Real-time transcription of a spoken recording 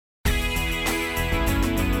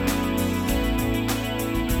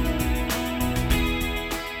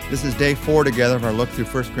This is day 4 together of our look through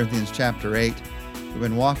 1 Corinthians chapter 8. We've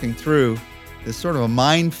been walking through this sort of a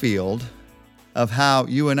minefield of how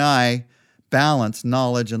you and I balance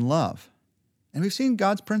knowledge and love. And we've seen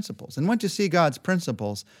God's principles. And once you see God's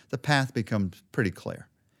principles, the path becomes pretty clear.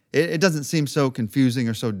 It doesn't seem so confusing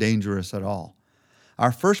or so dangerous at all.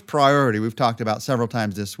 Our first priority, we've talked about several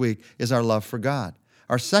times this week, is our love for God.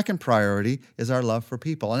 Our second priority is our love for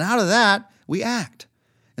people. And out of that, we act.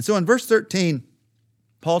 And so in verse 13,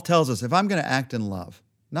 Paul tells us, if I'm going to act in love,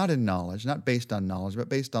 not in knowledge, not based on knowledge, but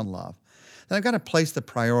based on love, then I've got to place the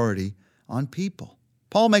priority on people.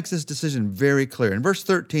 Paul makes this decision very clear. In verse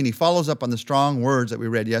 13, he follows up on the strong words that we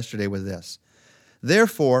read yesterday with this.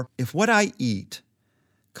 Therefore, if what I eat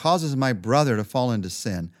causes my brother to fall into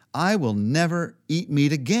sin, I will never eat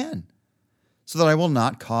meat again, so that I will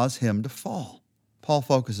not cause him to fall. Paul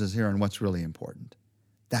focuses here on what's really important.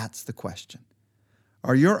 That's the question.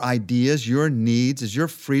 Are your ideas, your needs, is your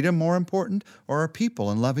freedom more important, or are people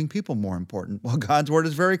and loving people more important? Well, God's word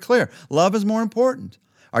is very clear. Love is more important.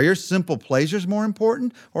 Are your simple pleasures more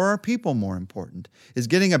important, or are people more important? Is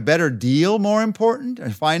getting a better deal more important? Are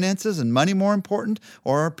finances and money more important,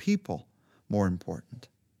 or are people more important?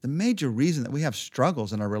 The major reason that we have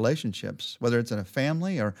struggles in our relationships, whether it's in a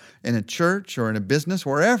family or in a church or in a business,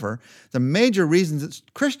 wherever, the major reasons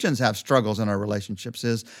that Christians have struggles in our relationships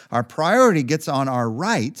is our priority gets on our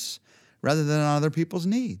rights rather than on other people's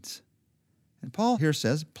needs. And Paul here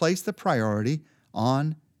says, place the priority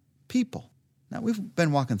on people. Now, we've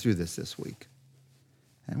been walking through this week.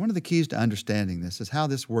 And one of the keys to understanding this is how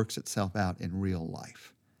this works itself out in real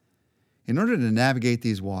life. In order to navigate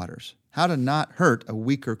these waters, how to not hurt a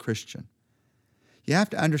weaker Christian, you have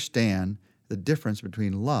to understand the difference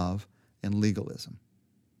between love and legalism.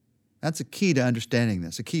 That's a key to understanding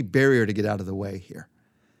this, a key barrier to get out of the way here.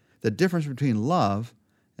 The difference between love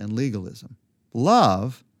and legalism.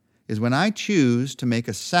 Love is when I choose to make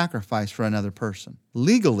a sacrifice for another person.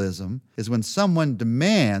 Legalism is when someone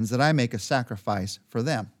demands that I make a sacrifice for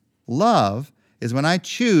them. Love is when I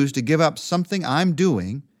choose to give up something I'm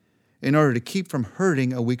doing in order to keep from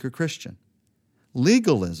hurting a weaker Christian.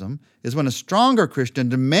 Legalism is when a stronger Christian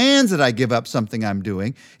demands that I give up something I'm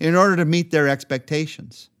doing in order to meet their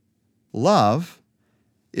expectations. Love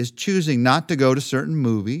is choosing not to go to certain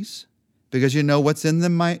movies because you know what's in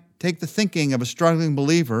them might take the thinking of a struggling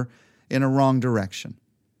believer in a wrong direction.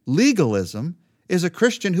 Legalism is a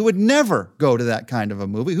Christian who would never go to that kind of a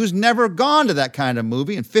movie, who's never gone to that kind of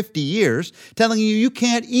movie in 50 years, telling you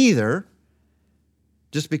can't either,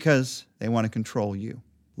 just because they want to control you.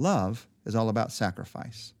 Love is all about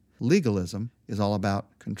sacrifice. Legalism is all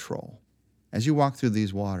about control. As you walk through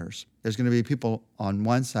these waters, there's going to be people on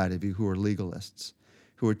one side of you who are legalists,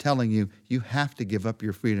 who are telling you you have to give up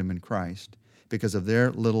your freedom in Christ because of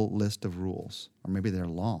their little list of rules, or maybe their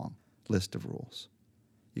long list of rules.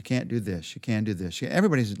 You can't do this, you can't do this.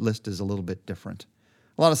 Everybody's list is a little bit different.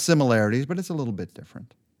 A lot of similarities, but it's a little bit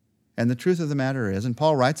different. And the truth of the matter is, and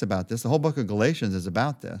Paul writes about this, the whole book of Galatians is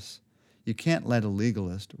about this, you can't let a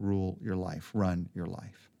legalist rule your life, run your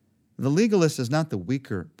life. The legalist is not the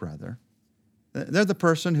weaker brother. They're the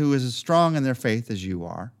person who is as strong in their faith as you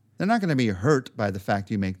are. They're not going to be hurt by the fact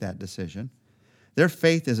you make that decision. Their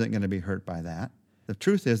faith isn't going to be hurt by that. The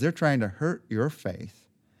truth is, they're trying to hurt your faith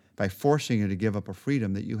by forcing you to give up a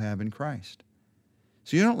freedom that you have in Christ.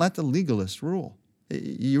 So you don't let the legalist rule.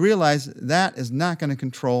 You realize that is not going to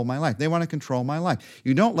control my life. They want to control my life.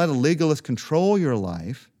 You don't let a legalist control your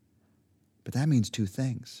life, but that means two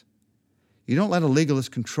things. You don't let a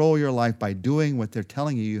legalist control your life by doing what they're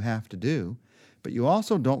telling you have to do, but you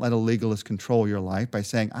also don't let a legalist control your life by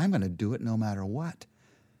saying, I'm going to do it no matter what.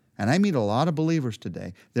 And I meet a lot of believers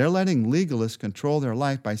today. They're letting legalists control their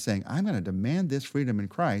life by saying, I'm going to demand this freedom in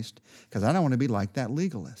Christ because I don't want to be like that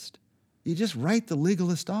legalist. You just write the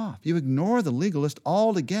legalist off. You ignore the legalist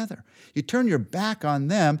altogether. You turn your back on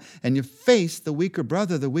them and you face the weaker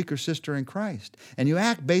brother, the weaker sister in Christ. And you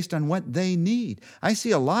act based on what they need. I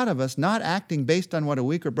see a lot of us not acting based on what a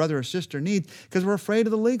weaker brother or sister needs because we're afraid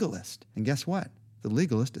of the legalist. And guess what? The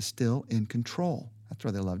legalist is still in control. That's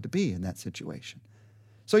where they love to be in that situation.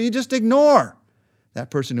 So you just ignore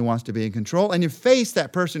that person who wants to be in control and you face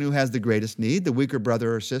that person who has the greatest need, the weaker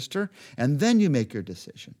brother or sister, and then you make your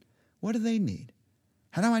decision. What do they need?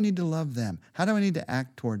 How do I need to love them? How do I need to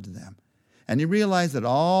act towards them? And you realize that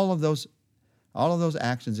all of those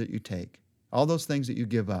actions that you take, all those things that you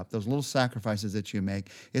give up, those little sacrifices that you make,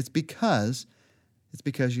 it's because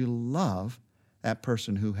you love that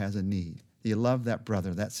person who has a need. You love that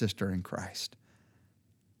brother, that sister in Christ.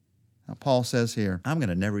 Now, Paul says here, I'm going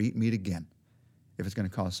to never eat meat again if it's going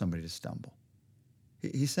to cause somebody to stumble.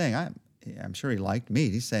 He's saying, I'm sure he liked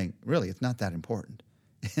meat. He's saying, really, it's not that important.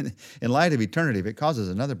 In light of eternity, if it causes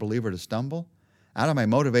another believer to stumble, out of my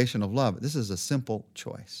motivation of love, this is a simple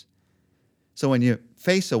choice. So when you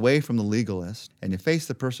face away from the legalist and you face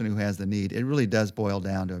the person who has the need, it really does boil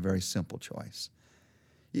down to a very simple choice.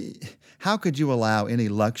 How could you allow any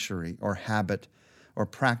luxury or habit or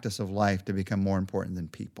practice of life to become more important than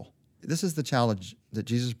people? This is the challenge that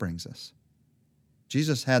Jesus brings us.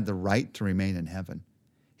 Jesus had the right to remain in heaven.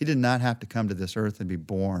 He did not have to come to this earth and be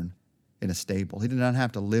born in a stable. He did not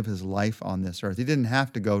have to live his life on this earth. He didn't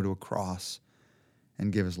have to go to a cross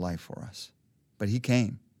and give his life for us. But he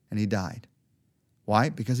came and he died. Why?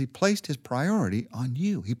 Because he placed his priority on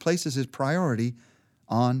you. He places his priority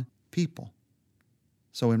on people.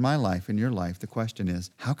 So in my life, in your life, the question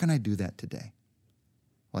is, how can I do that today?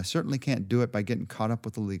 Well, I certainly can't do it by getting caught up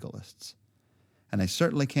with the legalists. And I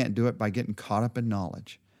certainly can't do it by getting caught up in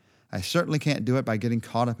knowledge. I certainly can't do it by getting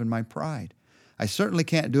caught up in my pride. I certainly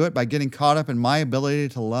can't do it by getting caught up in my ability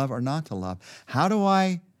to love or not to love. How do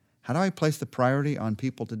I place the priority on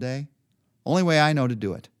people today? Only way I know to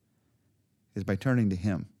do it is by turning to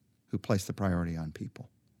him who placed the priority on people,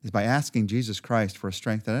 is by asking Jesus Christ for a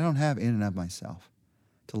strength that I don't have in and of myself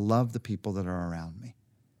to love the people that are around me.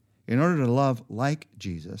 In order to love like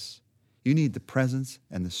Jesus, you need the presence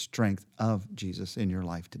and the strength of Jesus in your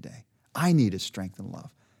life today. I need his strength and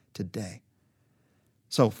love today.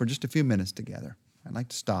 So for just a few minutes together, I'd like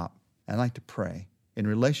to stop. I'd like to pray in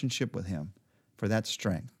relationship with him for that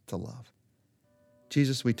strength to love.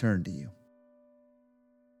 Jesus, we turn to you.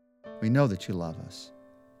 We know that you love us.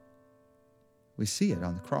 We see it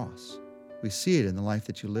on the cross. We see it in the life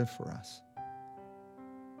that you live for us.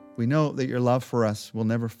 We know that your love for us will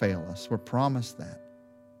never fail us. We're promised that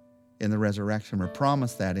in the resurrection. We're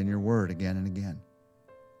promised that in your word again and again.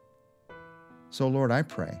 So, Lord, I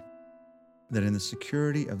pray that in the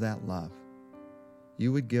security of that love,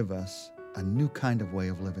 you would give us a new kind of way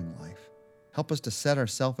of living life. Help us to set our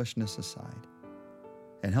selfishness aside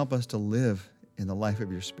and help us to live in the life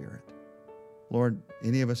of your Spirit. Lord,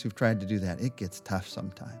 any of us who've tried to do that, it gets tough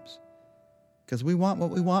sometimes because we want what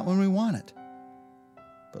we want when we want it.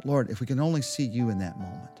 But Lord, if we can only see you in that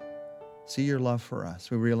moment, see your love for us,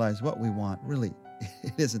 we realize what we want really,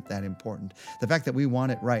 it isn't that important. The fact that we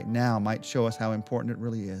want it right now might show us how important it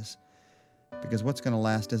really is, because what's going to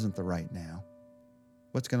last isn't the right now.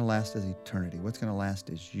 What's going to last is eternity. What's going to last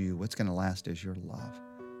is you. What's going to last is your love.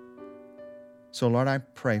 So Lord, I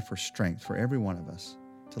pray for strength for every one of us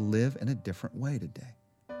to live in a different way today,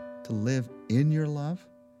 to live in your love,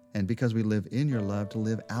 and because we live in your love, to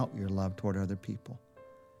live out your love toward other people.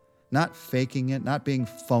 Not faking it, not being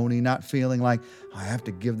phony, not feeling like, I have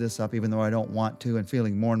to give this up even though I don't want to, and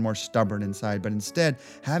feeling more and more stubborn inside, but instead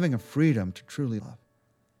having a freedom to truly love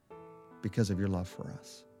because of your love for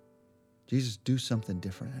us. Jesus, do something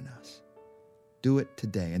different in us. Do it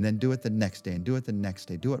today, and then do it the next day, and do it the next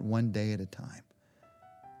day. Do it one day at a time.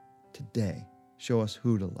 Today, show us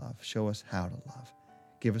who to love. Show us how to love.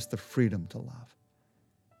 Give us the freedom to love.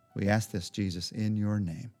 We ask this, Jesus, in your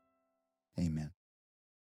name. Amen.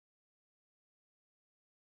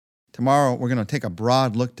 Tomorrow, we're going to take a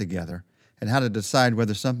broad look together at how to decide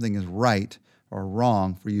whether something is right or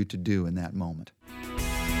wrong for you to do in that moment.